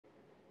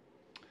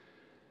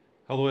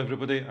Hello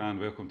everybody and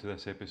welcome to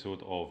this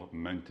episode of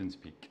Mountain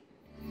Speak.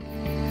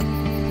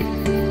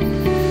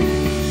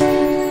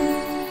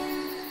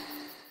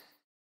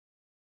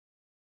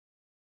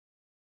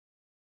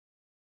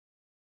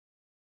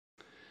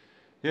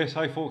 Yes,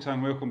 hi folks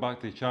and welcome back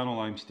to the channel.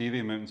 I'm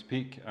Stevie, Mountain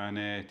Speak, and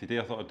today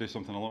I thought I'd do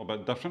something a little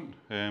bit different.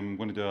 I'm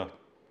going to do a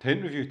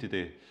tent review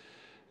today.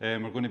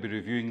 We're going to be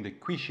reviewing the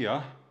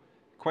Quechua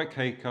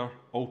Quickhiker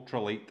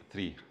Ultralight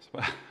 3. It's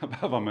a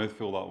bit of a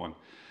mouthful, that one.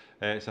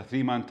 It's a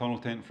 3-man tunnel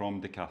tent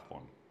from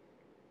Decathlon.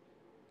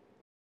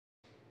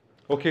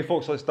 Okay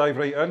folks, let's dive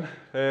right in.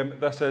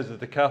 This is the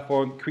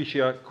Decathlon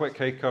Quechua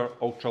Quickhiker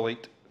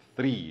Ultralight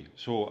 3.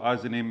 So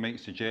as the name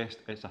might suggest,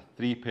 it's a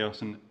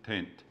 3-person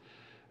tent.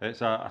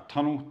 It's a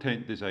tunnel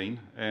tent design,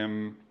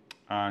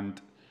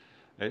 and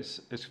it's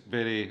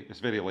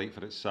very light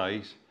for its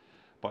size.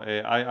 But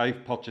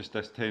I've purchased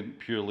this tent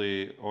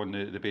purely on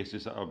the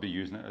basis that I'll be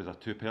using it as a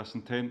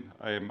 2-person tent.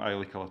 I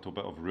like a little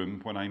bit of room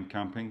when I'm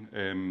camping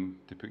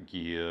to put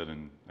gear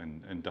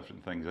and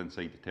different things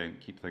inside the tent,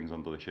 keep things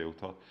under the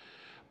shelter.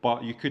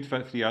 But you could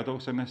fit 3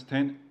 adults in this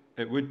tent.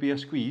 It would be a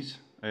squeeze.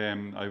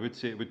 I would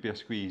say it would be a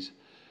squeeze,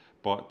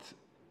 but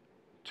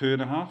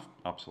 2.5,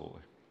 absolutely.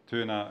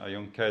 2 and a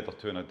young kid or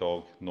 2 and a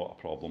dog, not a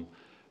problem.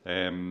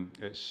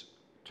 It's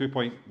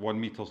 2.1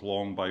 metres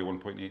long by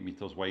 1.8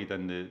 metres wide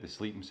in the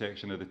sleeping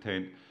section of the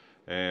tent.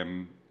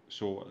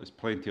 So there's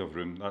plenty of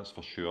room, that's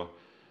for sure.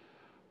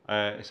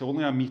 It's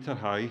only a metre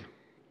high,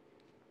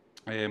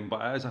 but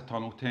it is a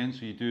tunnel tent,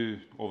 so you do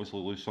obviously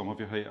lose some of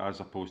your height as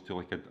opposed to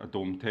like a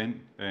dome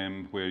tent,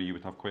 where you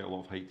would have quite a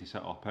lot of height to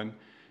sit up in.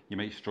 You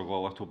might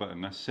struggle a little bit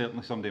in this.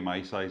 Certainly somebody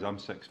my size, I'm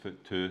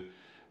 6'2",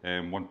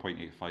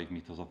 1.85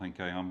 metres I think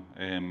I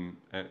am.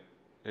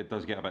 It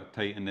does get a bit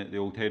tight in the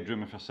old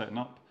headroom if you're sitting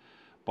up,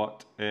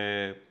 but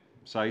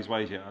size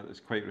wise, yeah,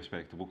 it's quite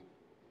respectable.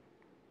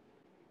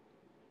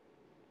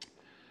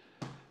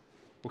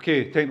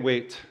 Okay, tent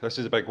weight. This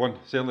is a big one,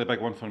 certainly a big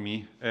one for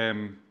me.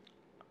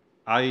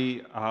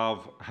 I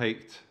have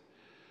hiked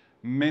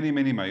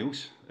many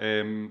miles.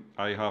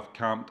 I have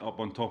camped up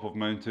on top of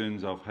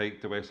mountains. I've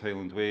hiked the West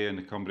Highland Way and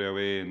the Cumbria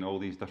Way and all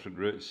these different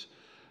routes,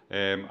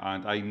 and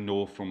I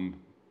know from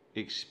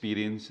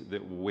experience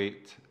that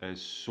weight is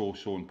so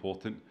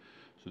important.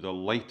 So the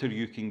lighter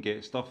you can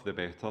get stuff, the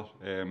better.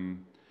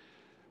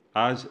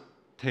 As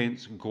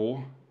tents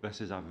go, this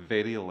is a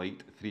very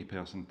light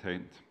 3-person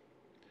tent.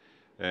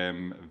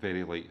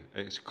 Very light.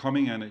 It's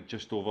coming in at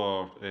just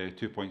over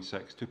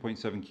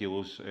 2.7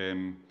 kilos.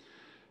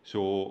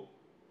 So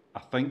I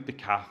think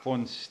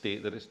Decathlon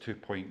state that it's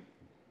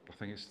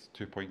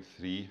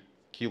 2.3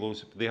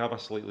 kilos. They have a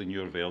slightly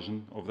newer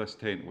version of this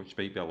tent, which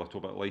might be a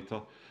little bit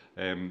lighter,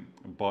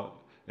 but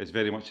it's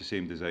very much the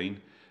same design.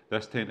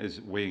 This tent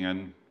is weighing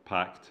in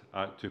packed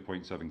at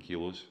 2.7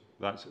 kilos.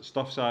 That's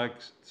stuff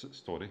sacks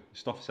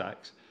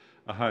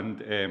and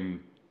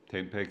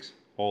tent pegs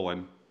all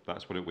in.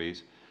 That's what it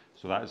weighs.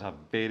 So that is a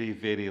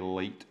very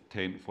light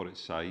tent for its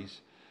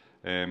size.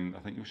 I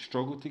think you'll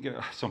struggle to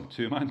get some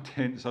 2-man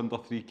tents under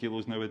 3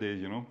 kilos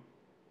nowadays, you know.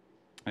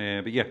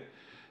 But yeah,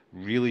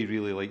 really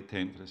light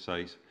tent for its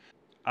size.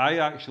 I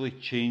actually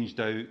changed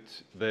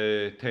out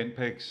the tent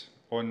pegs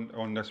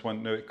on this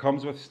one. Now it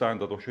comes with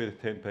standard, I'll show you the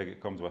tent peg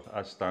it comes with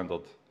as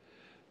standard.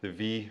 The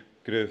V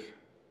groove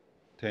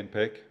tent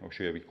peg, I'll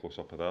show you a wee close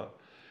up of that.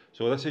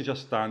 So this is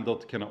just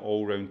standard kind of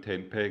all round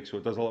tent peg, so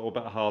it does a little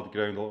bit of hard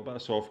ground, a little bit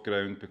of soft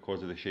ground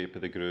because of the shape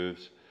of the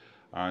grooves,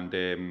 and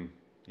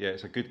yeah,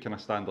 it's a good kind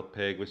of standard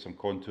peg with some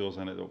contours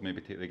in it that will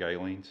maybe take the guy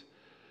lines.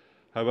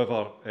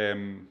 However,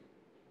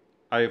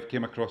 I have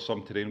came across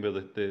some terrain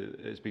where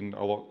it's been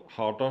a lot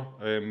harder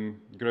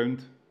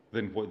ground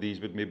than what these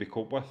would maybe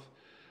cope with,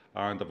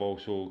 and I've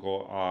also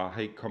got a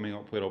hike coming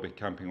up where I'll be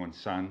camping on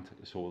sand,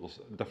 so there's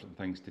different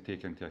things to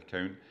take into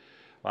account.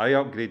 I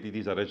upgraded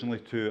these originally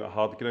to a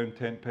hard ground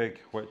tent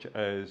peg, which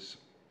is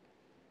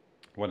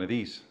one of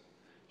these,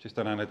 just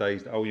an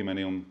anodised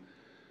aluminium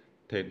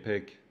tent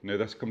peg. Now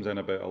this comes in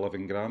about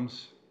 11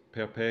 grams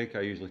per peg.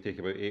 I usually take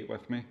about 8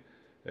 with me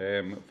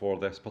for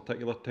this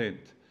particular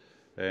tent,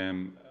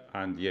 and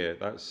yeah,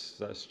 that's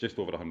just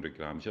over 100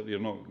 grams. You're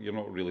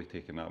not really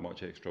taking that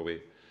much extra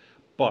weight.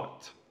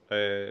 But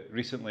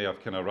recently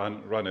I've kind of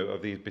run out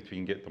of these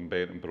between getting them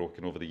bent and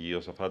broken over the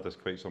years. I've had this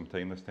quite some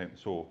time, this tent,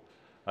 so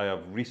I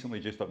have recently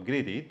just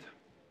upgraded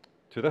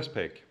to this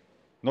peg.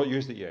 Not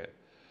used it yet,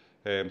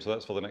 so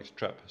that's for the next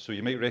trip. So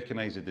you might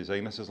recognise the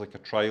design. This is like a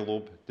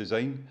tri-lobe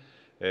design.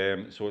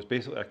 So it's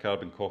basically a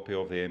carbon copy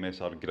of the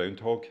MSR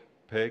Groundhog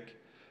peg.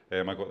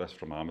 I got this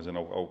from Amazon.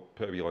 I'll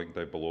put a wee link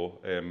down below.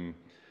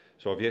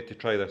 So I've yet to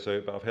try this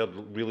out, but I've heard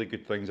really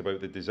good things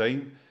about the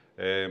design.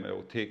 It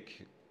will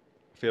take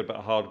a fair bit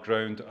of hard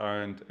ground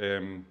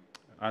and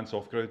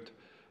soft ground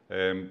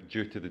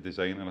due to the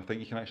design, and I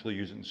think you can actually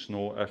use it in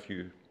snow if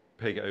you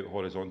peg it out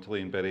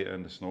horizontally and bury it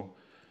in the snow.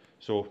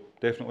 So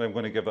definitely I'm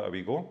going to give that a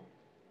wee go.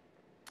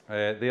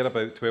 They're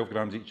about 12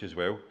 grams each as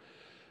well.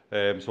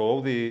 So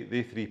all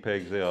the 3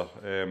 pegs there,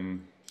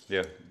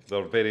 yeah,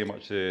 they're very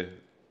much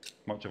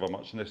of a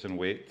muchness in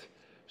weight.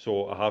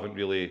 So I haven't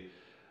really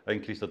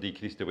increased or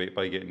decreased the weight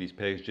by getting these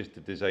pegs, just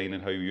the design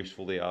and how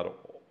useful they are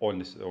on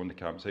the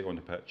campsite, on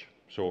the pitch.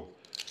 So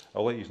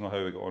I'll let you know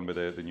how we got on with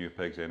the new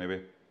pegs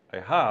anyway. I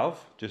have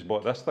just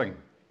bought this thing.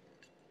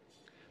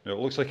 Now it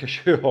looks like a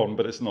shoehorn,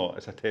 but it's not,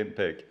 it's a tent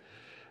peg.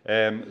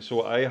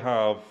 So I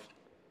have,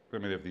 how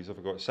many of these have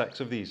I got? 6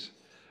 of these.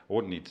 I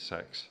won't need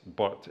 6,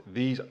 but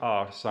these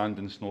are sand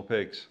and snow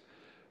pegs.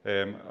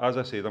 As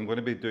I said, I'm going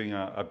to be doing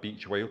a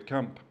beach wild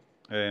camp,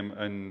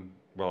 and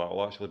well,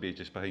 it'll actually be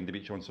just behind the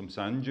beach on some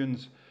sand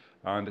dunes,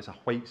 and it's a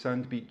white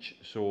sand beach,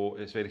 so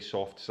it's very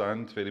soft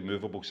sand, very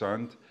movable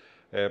sand.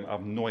 I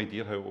have no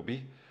idea how it will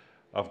be.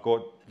 I've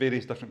got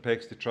various different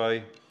pegs to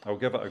try. I'll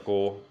give it a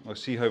go. I'll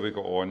see how we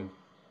got on.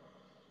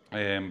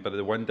 But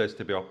the wind is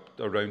to be up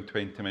around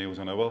 20 miles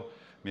an hour,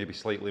 maybe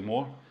slightly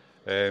more.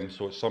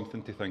 So it's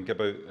something to think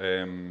about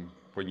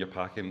when you're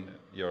packing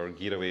your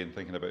gear away and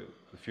thinking about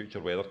the future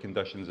weather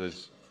conditions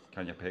is,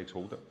 can your pegs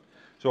hold it?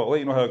 So I'll let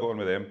you know how I got on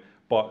with them,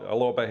 but a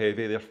little bit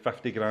heavy, they're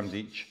 50 grams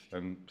each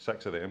and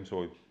 6 of them,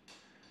 so if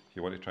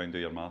you want to try and do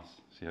your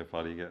maths, see how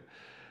far you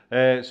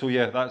get. So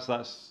yeah, that's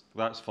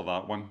for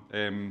that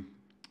one.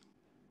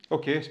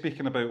 Okay,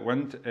 speaking about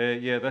wind,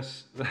 yeah,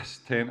 this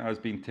tent has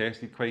been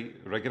tested quite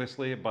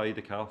rigorously by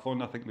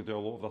Decathlon. I think they do a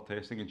lot of their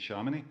testing in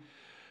Chamonix.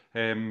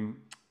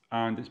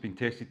 And it's been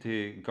tested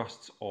to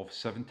gusts of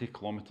 70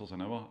 kilometres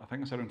an hour. I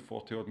think it's around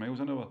 40 odd miles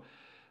an hour.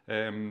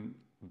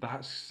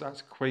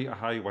 That's quite a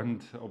high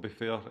wind, I'll be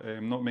fair.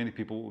 Not many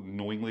people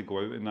knowingly go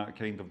out in that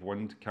kind of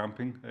wind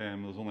camping.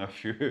 There's only a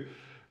few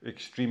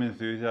extreme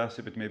enthusiasts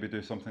that would maybe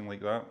do something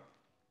like that.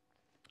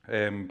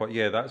 But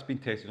yeah, that's been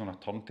tested on a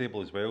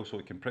turntable as well, so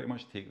it can pretty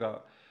much take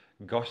that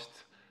gust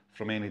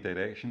from any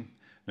direction.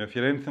 Now, if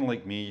you're anything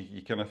like me,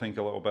 you kind of think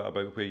a little bit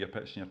about where you're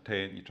pitching your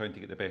tent, you're trying to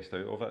get the best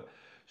out of it.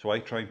 So I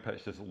try and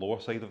pitch the lower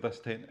side of this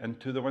tent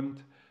into the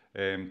wind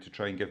to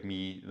try and give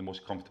me the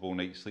most comfortable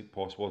night's sleep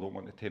possible. I don't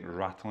want the tent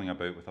rattling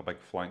about with a big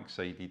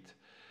flank-sided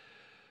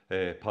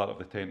part of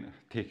the tent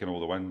taking all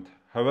the wind.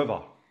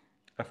 However,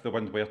 if the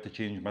wind were to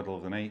change middle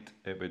of the night,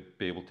 it would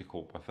be able to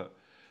cope with it,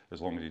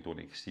 as long as you don't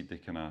exceed the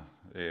kind of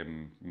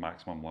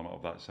maximum limit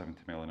of that 70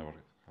 mile an hour.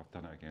 I've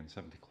done it again,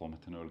 70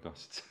 kilometre an hour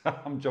gusts.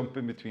 I'm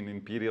jumping between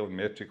imperial and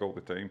metric all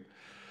the time.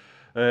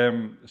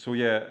 So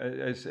yeah,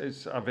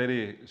 it's a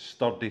very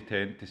sturdy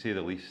tent to say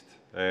the least.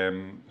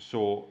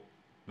 So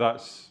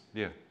that's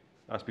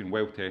been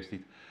well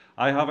tested.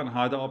 I haven't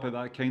had it up at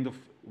that kind of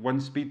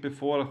wind speed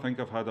before. I think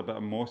I've had a bit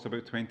of most,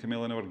 about 20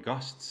 mile an hour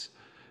gusts,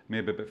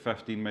 maybe about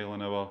 15 mile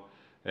an hour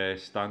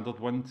standard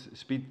wind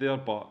speed there,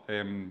 but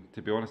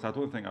to be honest, I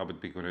don't think I would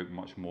be going out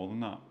much more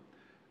than that.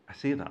 I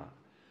say that.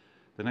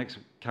 The next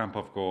camp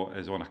I've got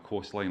is on a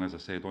coastline, as I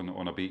said,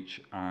 on a beach,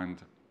 and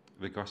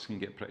the gusts can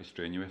get pretty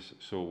strenuous,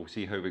 so we'll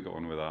see how we get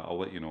on with that. I'll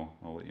let you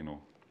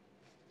know.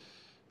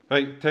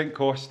 Right, tent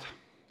cost.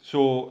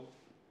 So,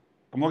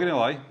 I'm not going to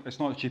lie, it's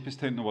not the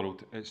cheapest tent in the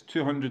world. It's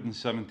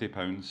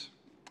 £270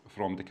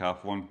 from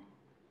Decathlon.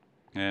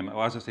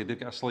 As I said, they've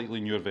got a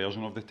slightly newer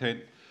version of the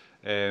tent,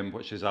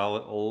 which is a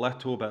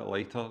little bit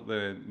lighter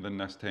than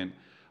this tent,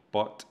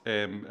 but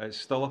it's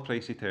still a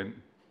pricey tent,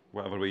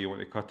 whatever way you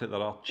want to cut it. There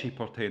are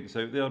cheaper tents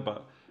out there,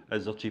 but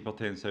is there cheaper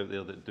tents out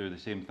there that do the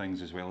same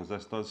things as well as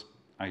this does?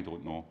 I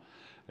don't know.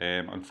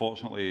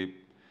 Unfortunately,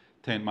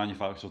 tent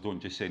manufacturers don't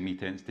just send me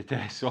tents to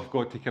test, so I've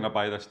got to kind of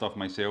buy this stuff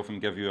myself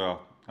and give you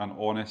an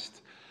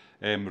honest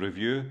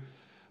review.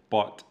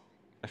 But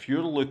if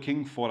you're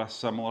looking for a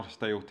similar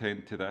style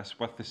tent to this,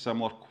 with the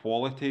similar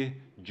quality,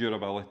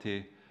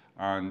 durability,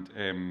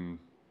 and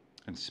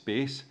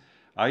space,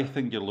 I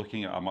think you're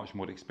looking at a much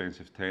more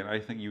expensive tent. I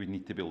think you would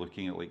need to be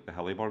looking at like the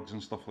Hillebergs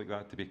and stuff like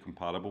that to be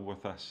comparable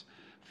with this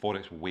for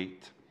its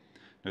weight.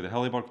 Now the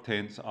Hilleberg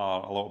tents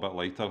are a little bit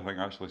lighter. I think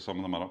actually some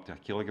of them are up to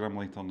 1 kilogram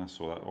lighter than this,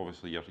 so that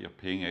obviously you're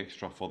paying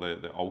extra for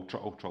the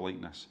ultra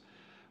lightness.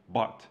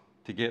 But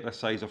to get this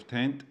size of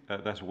tent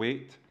at this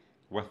weight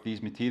with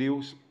these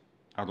materials,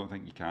 I don't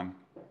think you can.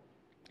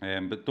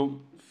 But don't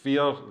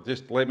fear,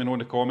 just let me know in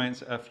the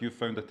comments if you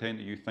found a tent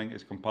that you think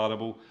is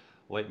comparable.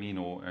 Let me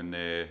know, and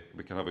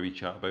we can have a wee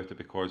chat about it,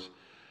 because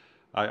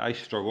I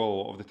struggle a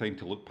lot of the time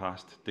to look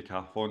past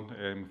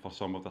Decathlon for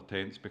some of their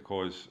tents,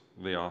 because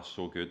they are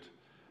so good.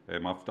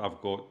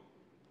 I've got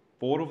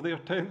 4 of their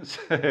tents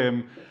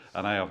and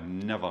I have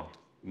never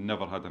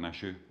had an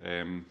issue.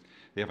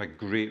 They have a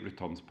great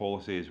returns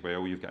policy as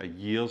well. You've got a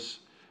year's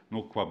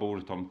no quibble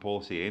return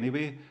policy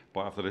anyway,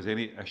 but if there is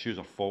any issues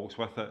or faults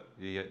with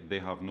it, they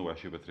have no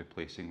issue with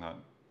replacing that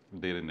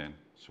there and then.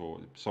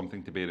 So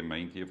something to bear in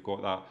mind. You've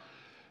got that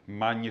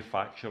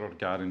manufacturer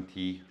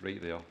guarantee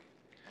right there.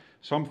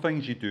 Some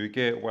things you do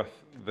get with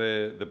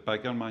the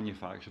bigger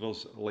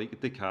manufacturers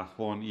like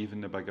Decathlon, even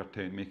the bigger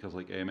tent makers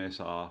like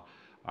MSR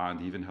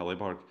and even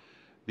Hilleberg.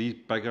 These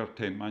bigger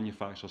tent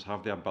manufacturers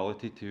have the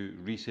ability to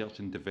research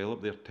and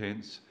develop their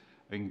tents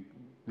and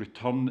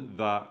return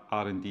that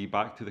R&D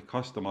back to the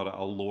customer at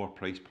a lower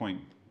price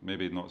point.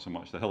 Maybe not so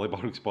much the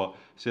Hillebergs, but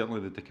certainly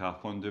the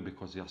Decathlon do,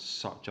 because they are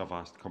such a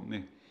vast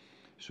company.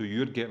 So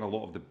you're getting a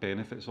lot of the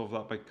benefits of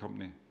that big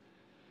company.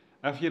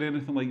 If you're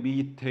anything like me,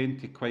 you tend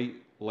to quite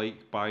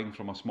like buying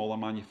from a smaller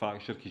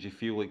manufacturer because you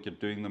feel like you're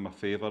doing them a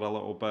favour a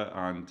little bit,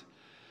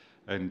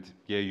 and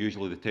yeah,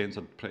 usually the tents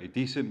are pretty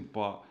decent,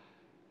 but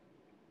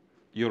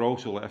you're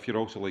also, if you're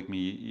also like me,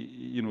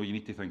 you know, you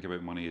need to think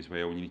about money as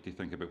well, and you need to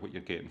think about what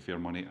you're getting for your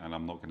money, and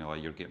I'm not going to lie,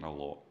 you're getting a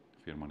lot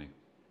for your money.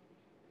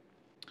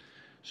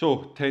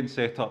 So, tent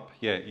setup,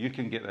 yeah, you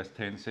can get this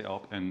tent set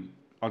up in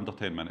under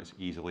 10 minutes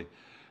easily.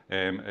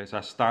 It's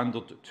a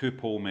standard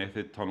 2-pole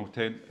method tunnel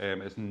tent.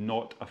 It's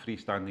not a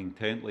freestanding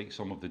tent like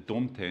some of the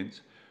dome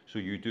tents, so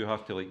you do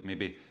have to like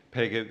maybe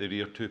peg out the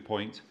rear 2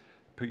 points,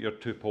 put your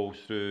 2 poles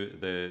through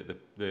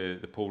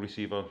the pole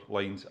receiver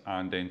lines,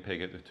 and then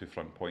peg out the 2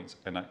 front points,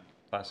 and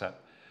that's it.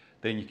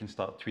 Then you can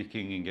start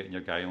tweaking and getting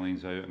your guy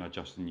lines out and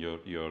adjusting your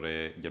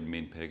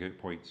main peg out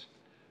points.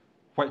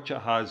 Which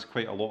it has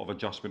quite a lot of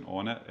adjustment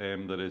on it.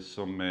 There is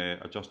some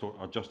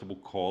adjustable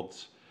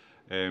cords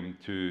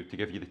to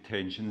give you the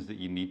tensions that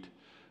you need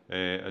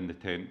in the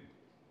tent.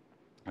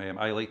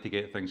 I like to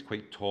get things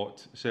quite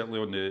taut, certainly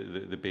on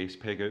the base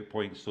peg out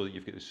point, so that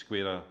you've got as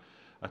square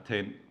a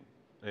tent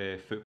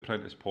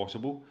footprint as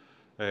possible.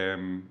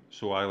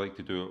 So I like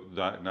to do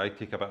that, and I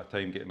take a bit of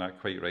time getting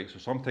that quite right. So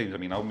sometimes, I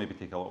mean, I'll maybe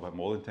take a little bit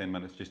more than 10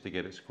 minutes just to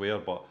get it square,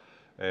 but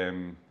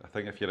I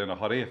think if you're in a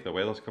hurry, if the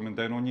weather's coming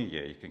down on you,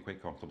 yeah, you can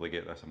quite comfortably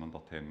get this in under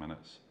 10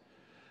 minutes.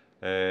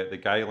 The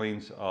guy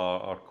lines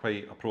are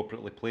quite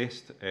appropriately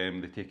placed.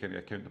 They take into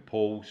account the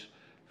poles,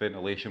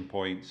 ventilation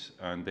points,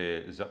 and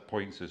zip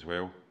points as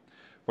well.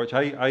 Which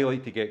I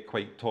like to get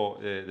quite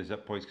taut, the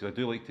zip points, because I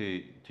do like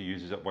to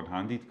use the zip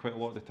one-handed quite a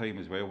lot of the time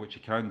as well, which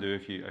you can do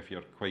if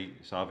you're quite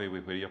savvy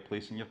with where you're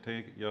placing your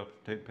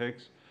tent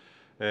pegs.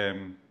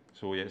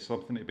 So yeah, it's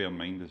something to bear in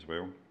mind as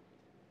well.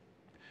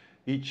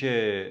 Each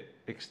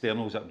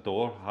external zip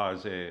door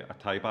has a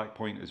tie-back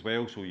point as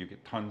well, so you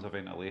get tons of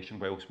ventilation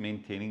whilst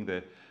maintaining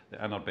the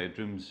inner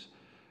bedroom's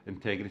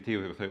integrity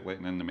without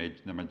letting in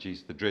the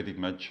midges, the dreaded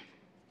midge.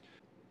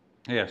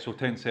 Yeah, so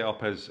tent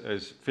setup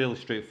is fairly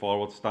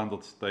straightforward,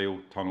 standard style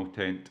tunnel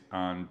tent,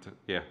 and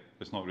yeah,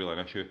 it's not really an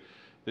issue.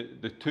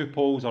 The 2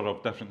 poles are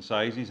of different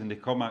sizes, and they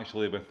come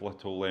actually with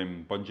little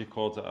bungee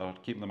cords that are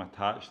keeping them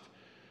attached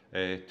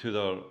to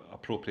their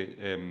appropriate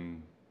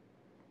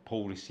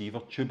pole receiver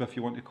tube, if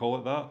you want to call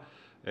it that.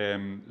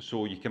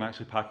 So you can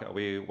actually pack it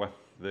away with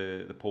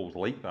the poles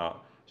like that,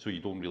 so you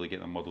don't really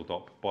get them muddled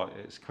up, but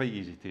it's quite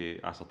easy to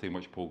ascertain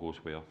which pole goes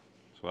where,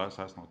 so that's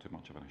not too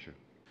much of an issue.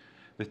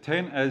 The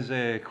tent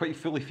is quite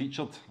fully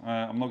featured,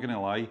 I'm not going to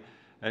lie.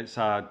 It's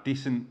a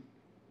decent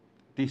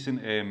bit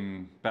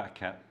of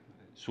kit.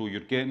 So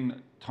you're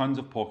getting tons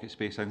of pocket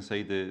space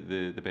inside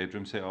the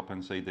bedroom setup,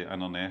 inside the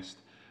inner nest.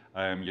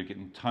 You're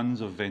getting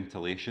tons of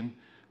ventilation,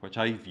 which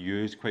I've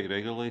used quite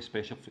regularly,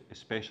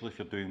 especially if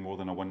you're doing more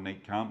than a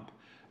one-night camp.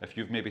 If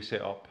you've maybe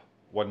set up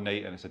one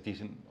night and it's a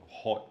decent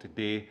hot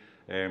day,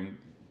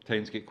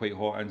 tents get quite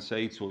hot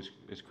inside, so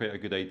it's quite a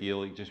good idea,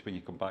 like just when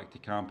you come back to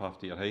camp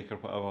after your hike or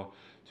whatever,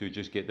 to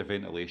just get the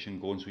ventilation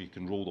going, so you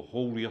can roll the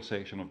whole rear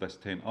section of this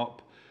tent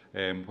up,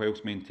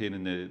 whilst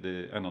maintaining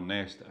the inner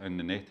nest and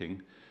the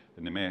netting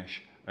and the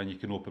mesh, and you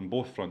can open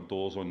both front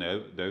doors on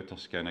the outer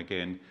skin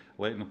again,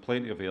 letting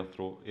plenty of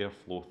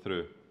airflow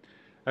through.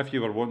 If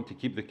you were wanting to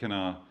keep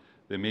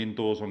the main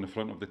doors on the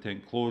front of the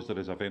tent closed, there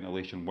is a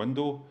ventilation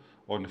window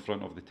on the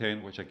front of the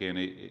tent, which again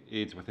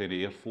aids with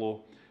any airflow.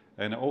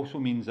 And it also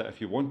means that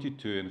if you wanted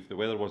to, and if the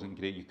weather wasn't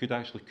great, you could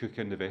actually cook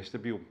in the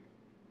vestibule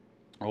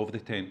of the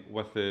tent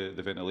with the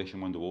ventilation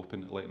window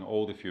open, letting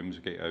all the fumes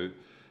get out.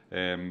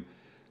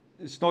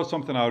 It's not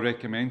something I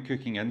recommend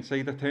cooking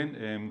inside a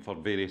tent for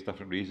various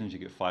different reasons. You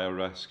get fire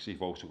risks,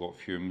 you've also got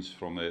fumes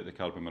from the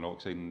carbon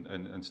monoxide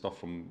and stuff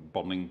from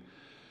burning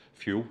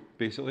fuel,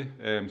 basically.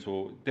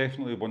 So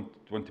definitely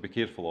want to be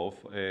careful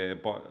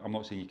of, but I'm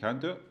not saying you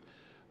can't do it.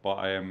 But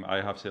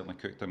I have certainly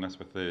cooked in this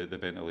with the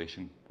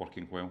ventilation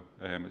working well.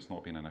 It's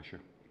not been an issue.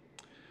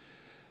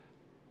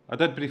 I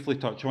did briefly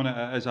touch on it.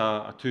 It is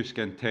a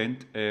 2-skin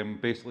tent.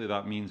 Basically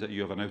that means that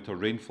you have an outer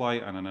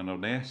rainfly and an inner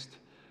nest.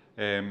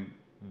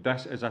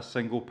 This is a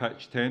single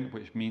pitch tent,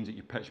 which means that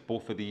you pitch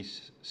both of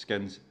these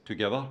skins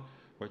together,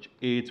 which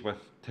aids with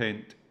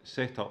tent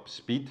setup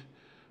speed.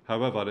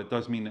 However, it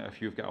does mean that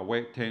if you've got a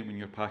wet tent when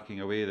you're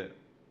packing away, that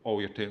all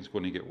your tent's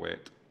going to get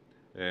wet.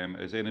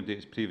 As anybody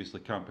that's previously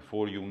camped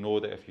before, you'll know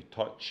that if you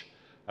touch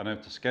an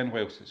outer skin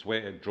whilst it's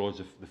wet, it draws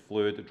the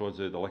fluid, it draws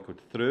the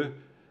liquid through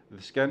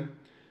the skin.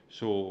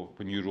 So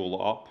when you roll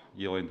it up,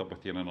 you'll end up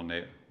with your inner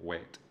net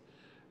wet.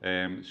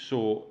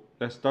 So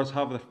this does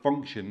have the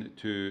function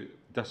to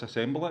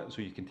disassemble it,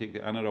 so you can take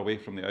the inner away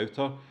from the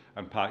outer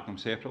and pack them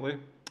separately.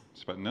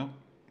 Spit in there.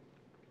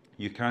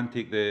 You can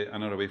take the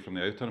inner away from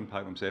the outer and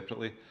pack them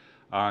separately,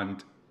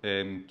 and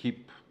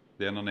keep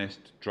the inner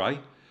nest dry.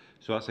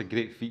 So that's a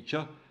great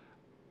feature.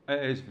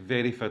 It is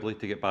very fiddly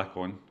to get back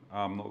on.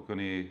 I'm not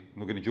going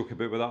to joke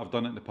about that. I've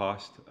done it in the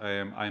past.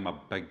 I'm a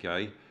big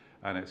guy,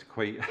 and it's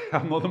quite.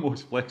 I'm not the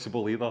most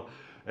flexible either.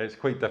 It's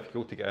quite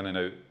difficult to get in and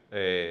out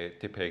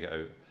to peg it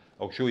out.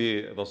 I'll show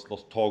you. There's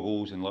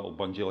toggles and little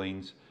bungee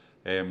lines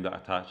that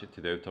attach it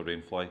to the outer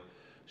rainfly.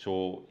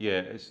 So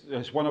yeah,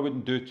 it's one I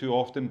wouldn't do too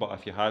often, but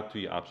if you had to,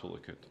 you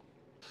absolutely could.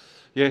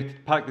 Yeah, to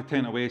pack the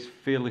tent away is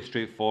fairly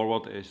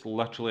straightforward. It's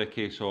literally a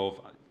case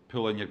of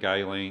pull in your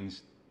guy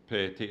lines,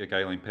 take your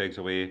guy line pegs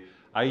away.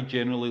 I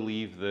generally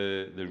leave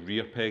the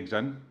rear pegs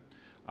in,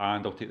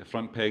 and I'll take the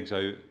front pegs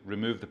out,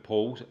 remove the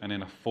poles, and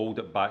then I fold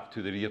it back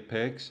to the rear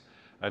pegs.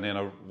 And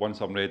then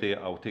once I'm ready,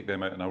 I'll take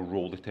them out and I'll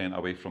roll the tent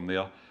away from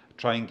there.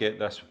 Try and get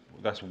this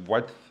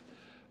width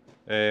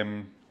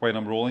when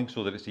I'm rolling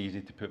so that it's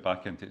easy to put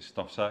back into its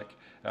stuff sack.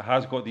 It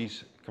has got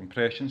these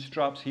compression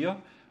straps here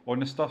on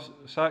the stuff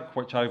sack,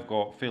 which I've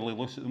got fairly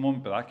loose at the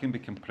moment, but that can be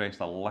compressed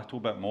a little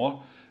bit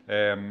more.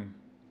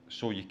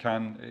 So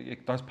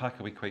it does pack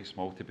away quite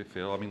small, to be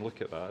fair. I mean,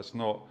 look at that. It's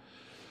not,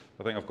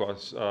 I think I've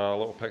got a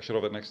little picture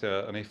of it next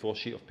to an A4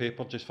 sheet of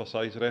paper just for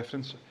size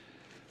reference.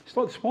 It's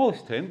not the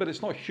smallest tent, but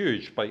it's not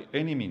huge by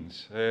any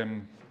means.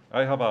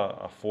 I have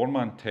a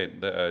 4-man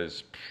tent that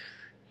is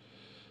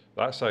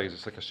that size.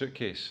 It's like a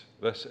suitcase.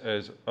 This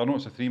is, I know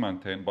it's a 3-man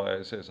tent, but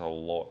it's a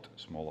lot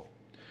smaller.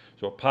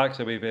 So it packs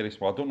away very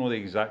small. I don't know the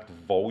exact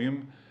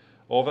volume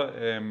of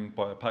it,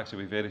 but it packs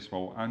away very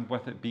small. And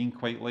with it being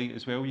quite light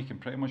as well, you can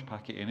pretty much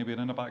pack it anywhere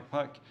in a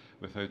backpack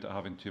without it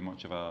having too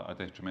much of a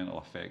detrimental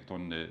effect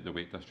on the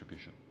weight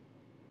distribution.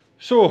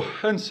 So,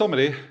 in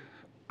summary,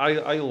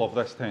 I love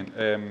this tent.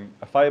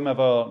 If I'm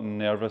ever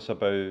nervous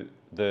about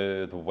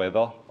the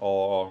weather,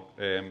 or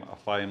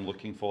if I'm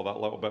looking for that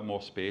little bit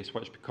more space,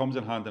 which comes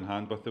in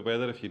hand with the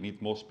weather, if you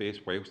need more space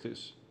whilst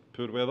it's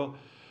poor weather,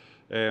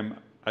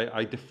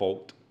 I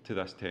default to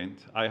this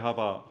tent. I have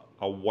a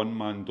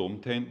 1-man dome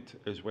tent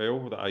as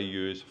well that I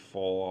use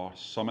for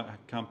summit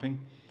camping,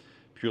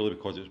 purely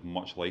because it's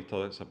much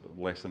lighter. It's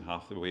less than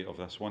half the weight of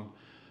this one.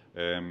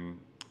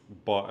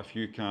 But if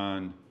you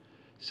can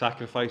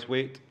sacrifice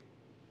weight,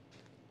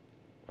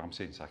 I'm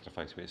saying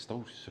sacrifice weight, it's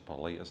still super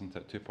light, isn't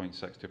it? 2.6,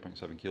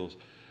 2.7 kilos.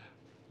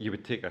 You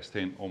would take this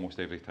tent almost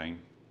every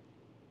time.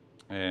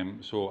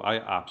 So I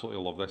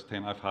absolutely love this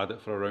tent. I've had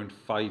it for around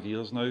 5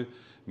 years now.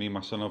 Me and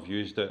my son have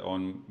used it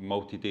on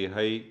multi-day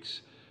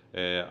hikes.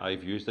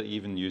 I've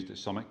even used it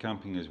summit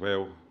camping as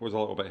well. It was a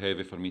little bit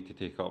heavy for me to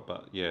take up,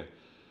 but yeah.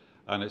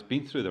 And it's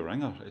been through the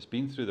ringer, it's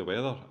been through the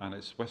weather, and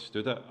it's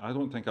withstood it. I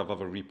don't think I've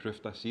ever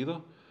reproofed this either.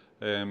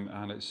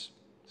 And it's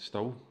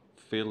still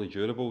fairly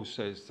durable,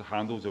 so it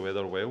handles the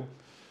weather well.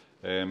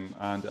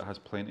 And it has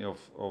plenty of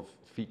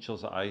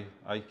features that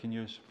I can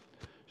use.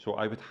 So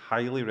I would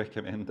highly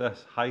recommend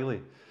this,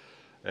 highly.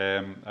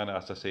 And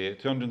as I say, at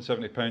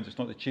 £270, it's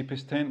not the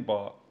cheapest tent,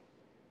 but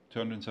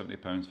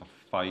 £270 for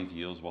 5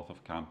 years worth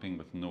of camping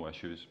with no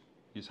issues.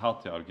 It's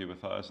hard to argue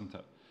with that, isn't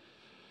it?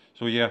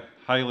 So yeah,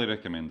 highly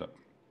recommend it.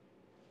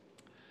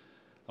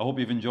 I hope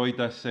you've enjoyed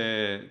this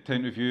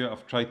tent review.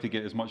 I've tried to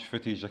get as much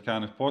footage as I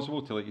can as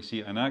possible to let you see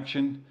it in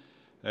action.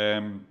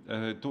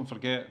 Don't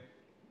forget,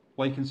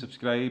 like and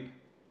subscribe.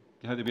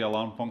 You hit the wee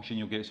alarm function,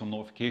 you'll get some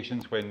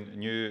notifications when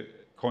new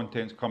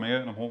content's coming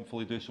out, and I'll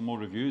hopefully do some more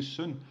reviews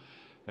soon.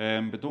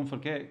 But don't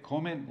forget,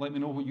 comment, let me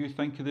know what you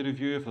think of the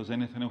review, if there's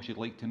anything else you'd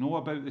like to know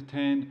about the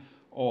tent,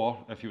 or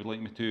if you would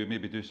like me to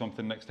maybe do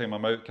something next time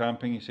I'm out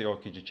camping, you say, oh,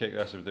 could you check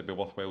this, or would it be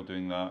worthwhile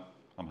doing that?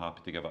 I'm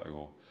happy to give it a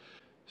go.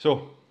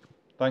 So,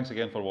 thanks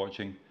again for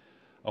watching.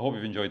 I hope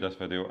you've enjoyed this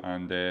video,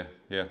 and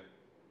yeah,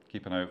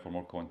 keep an eye out for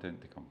more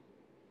content to come.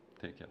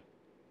 Take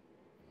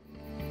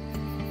care.